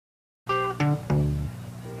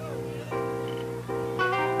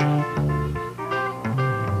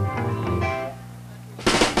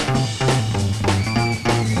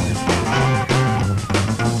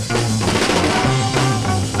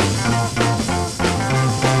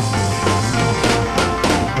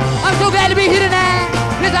to be here tonight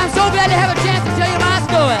because I'm so glad to have a chance to tell you my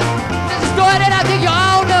story. It's a story that I think you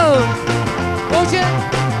all know. Won't you?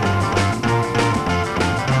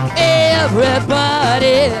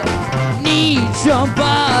 Everybody needs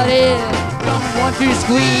somebody, someone to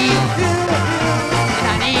squeeze. And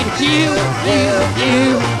I need you.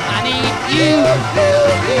 I need you.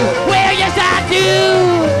 Well, yes, I do.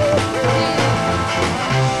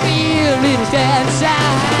 Feel a little sad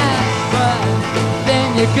inside, but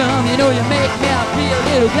then you come, you know you make me feel a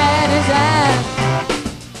little glad inside.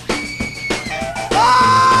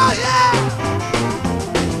 Oh, yeah!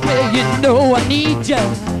 Well, you know I need you.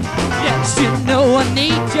 Yes, you know I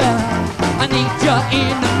need you. I need you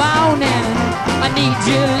in the morning. I need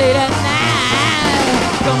you late at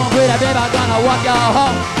night. Come on, pretty baby, I'm gonna walk you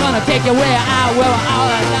home. Gonna take you where I will all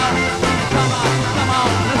alone. Come on,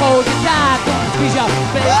 hold you tight. Gonna squeeze you,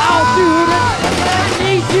 baby, all through the night. I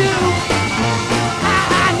need you.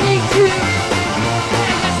 I need you.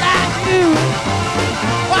 Yes, I do.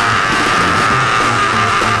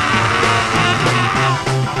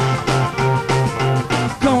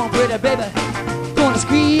 Come on, pretty baby, gonna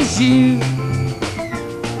squeeze you.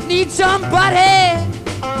 Need somebody,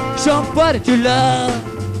 somebody to love,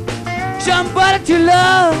 somebody to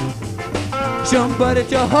love, somebody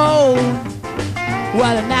to hold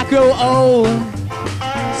while I not grow old.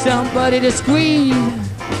 Somebody to squeeze,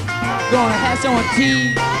 gonna have someone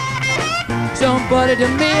tease, somebody to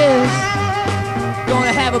miss,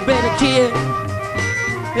 gonna have a better kid.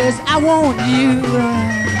 Yes, I want you.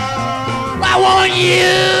 I want you.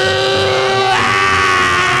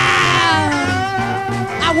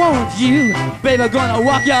 I want you, baby. Gonna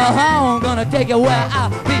walk you home, gonna take you where I'll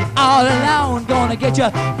be all alone. Gonna get you,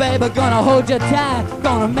 baby. Gonna hold you tight.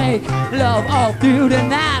 Gonna make love all through the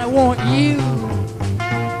night. I want you.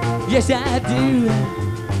 Yes, I do.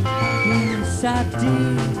 Yes, I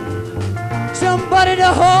do. Somebody to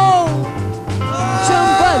hold.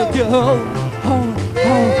 Somebody to hold. Hold.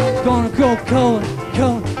 Gonna go cold. I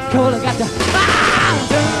got to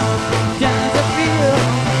down to feel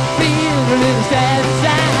a little sad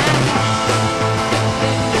inside.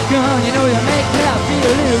 Gun, you know you make me feel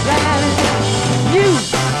a little glad. You,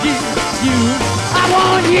 I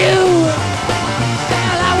want you.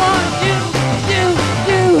 Well, I want you.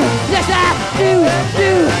 Yes, I do.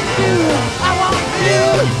 I want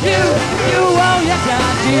you. Oh, yes, I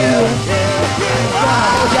do.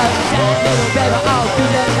 Oh, just little baby, all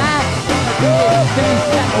through the night. Things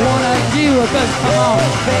that I wanna do, cause come on,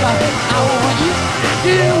 baby, I want you to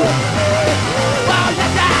do. Wow,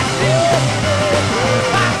 yes I do.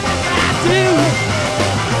 Wow, yes I do.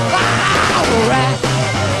 Wow, alright.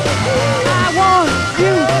 I want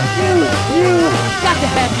you, got to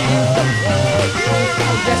have you.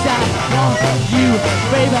 Oh, yes I want you,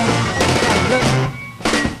 baby.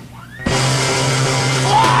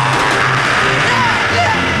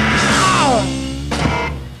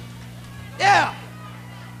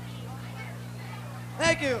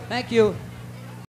 Thank you.